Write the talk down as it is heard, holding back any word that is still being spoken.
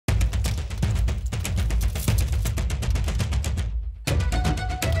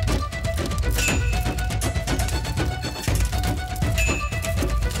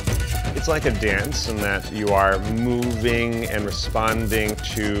It's like a dance in that you are moving and responding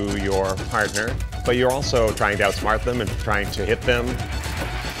to your partner, but you're also trying to outsmart them and trying to hit them.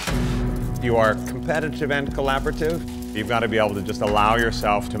 You are competitive and collaborative. You've got to be able to just allow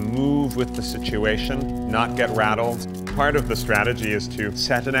yourself to move with the situation, not get rattled. Part of the strategy is to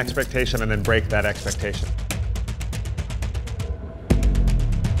set an expectation and then break that expectation.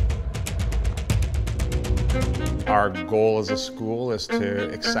 Our goal as a school is to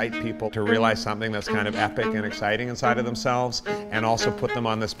excite people to realize something that's kind of epic and exciting inside of themselves, and also put them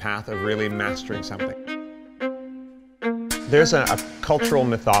on this path of really mastering something. There's a cultural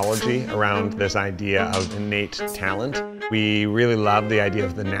mythology around this idea of innate talent. We really love the idea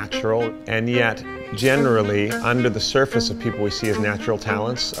of the natural, and yet generally under the surface of people we see as natural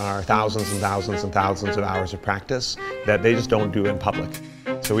talents are thousands and thousands and thousands of hours of practice that they just don't do in public.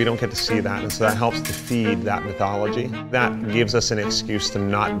 So we don't get to see that, and so that helps to feed that mythology. That gives us an excuse to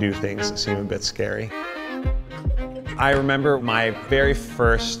not do things that seem a bit scary. I remember my very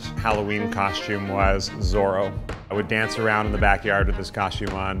first Halloween costume was Zorro. I would dance around in the backyard with this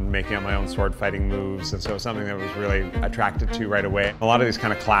costume on, making up my own sword fighting moves, and so it was something that I was really attracted to right away. A lot of these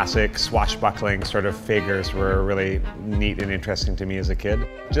kind of classic swashbuckling sort of figures were really neat and interesting to me as a kid.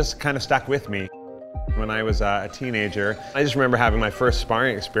 Just kind of stuck with me. When I was a teenager, I just remember having my first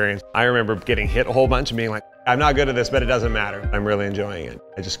sparring experience. I remember getting hit a whole bunch and being like, I'm not good at this, but it doesn't matter. I'm really enjoying it.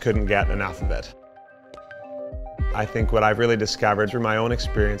 I just couldn't get enough of it. I think what I've really discovered through my own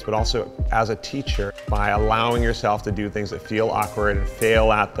experience, but also as a teacher, by allowing yourself to do things that feel awkward and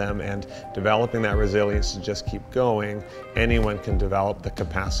fail at them and developing that resilience to just keep going, anyone can develop the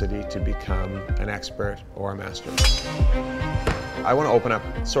capacity to become an expert or a master. I want to open up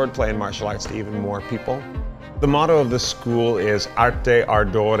swordplay and martial arts to even more people. The motto of the school is Arte,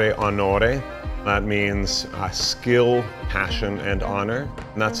 Ardore, Onore. That means skill, passion, and honor.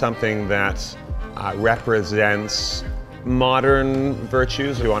 And that's something that represents modern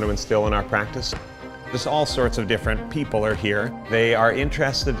virtues we want to instill in our practice. There's all sorts of different people are here. They are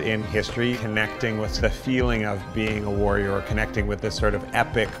interested in history, connecting with the feeling of being a warrior, or connecting with this sort of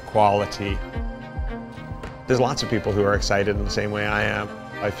epic quality. There's lots of people who are excited in the same way I am.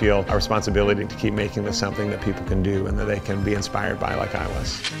 I feel a responsibility to keep making this something that people can do and that they can be inspired by like I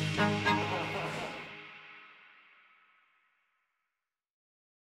was.